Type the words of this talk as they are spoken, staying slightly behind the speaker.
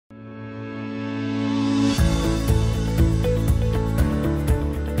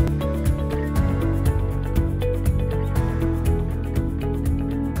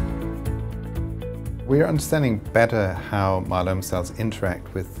We are understanding better how myeloma cells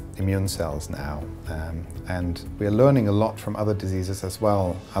interact with immune cells now, and we are learning a lot from other diseases as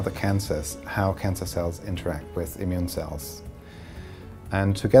well, other cancers, how cancer cells interact with immune cells.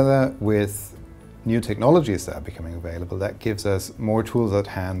 And together with new technologies that are becoming available, that gives us more tools at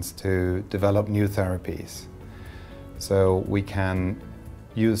hand to develop new therapies. So we can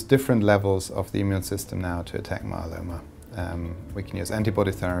use different levels of the immune system now to attack myeloma. We can use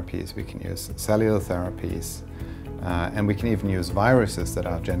antibody therapies, we can use cellular therapies, and we can even use viruses that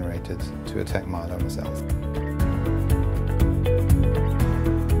are generated to attack myeloma cells.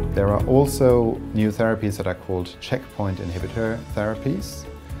 There are also new therapies that are called checkpoint inhibitor therapies.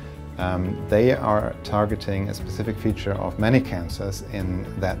 They are targeting a specific feature of many cancers in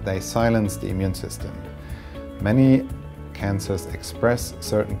that they silence the immune system. Many cancers express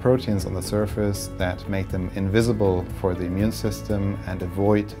certain proteins on the surface that make them invisible for the immune system and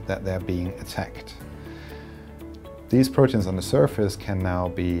avoid that they're being attacked. These proteins on the surface can now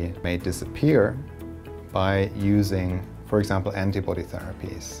be made disappear by using, for example, antibody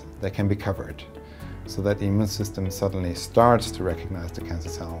therapies. They can be covered so that the immune system suddenly starts to recognize the cancer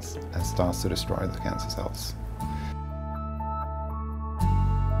cells and starts to destroy the cancer cells.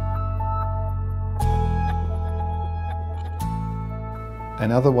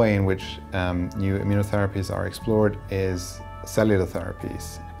 Another way in which new immunotherapies are explored is cellular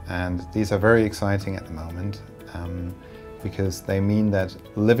therapies, and these are very exciting at the moment because they mean that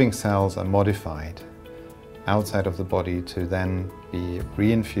living cells are modified outside of the body to then be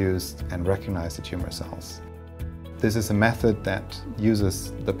reinfused and recognize the tumor cells. This is a method that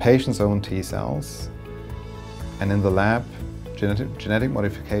uses the patient's own T cells, and in the lab genetic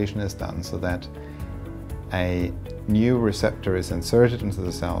modification is done so that a new receptor is inserted into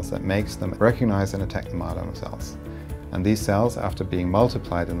the cells that makes them recognize and attack the myeloma cells. And these cells, after being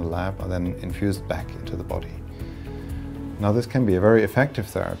multiplied in the lab, are then infused back into the body. Now this can be a very effective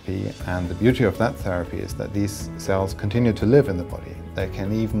therapy, and the beauty of that therapy is that these cells continue to live in the body. They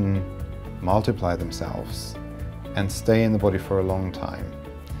can even multiply themselves and stay in the body for a long time.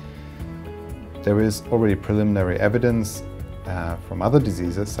 There is already preliminary evidence from other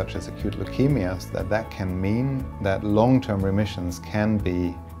diseases such as acute leukemias that can mean that long-term remissions can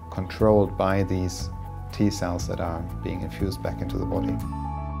be controlled by these T cells that are being infused back into the body.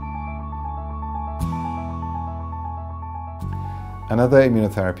 Another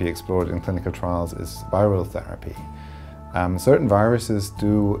immunotherapy explored in clinical trials is viral therapy. Certain viruses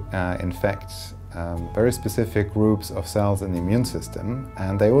do infect very specific groups of cells in the immune system,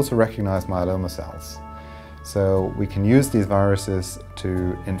 and they also recognize myeloma cells. So we can use these viruses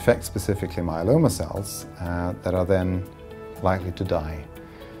to infect specifically myeloma cells that are then likely to die.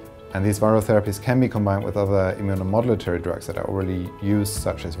 And these viral therapies can be combined with other immunomodulatory drugs that are already used,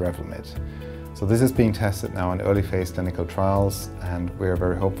 such as Revlimid. So this is being tested now in early phase clinical trials, and we're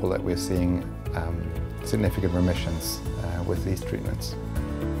very hopeful that we're seeing significant remissions with these treatments.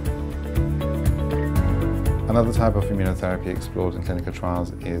 Another type of immunotherapy explored in clinical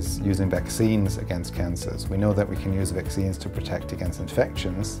trials is using vaccines against cancers. We know that we can use vaccines to protect against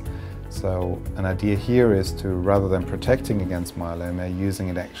infections. So an idea here is to, rather than protecting against myeloma, using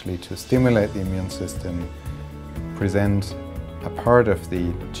it actually to stimulate the immune system, present a part of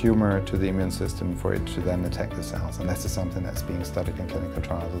the tumor to the immune system for it to then attack the cells. And this is something that's being studied in clinical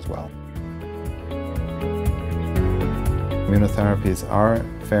trials as well. Immunotherapies are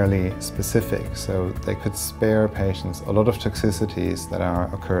fairly specific, so they could spare patients a lot of toxicities that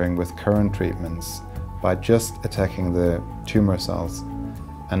are occurring with current treatments by just attacking the tumor cells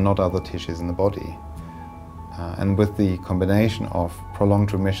and not other tissues in the body. And with the combination of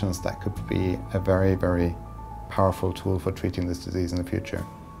prolonged remissions, that could be a very, very powerful tool for treating this disease in the future.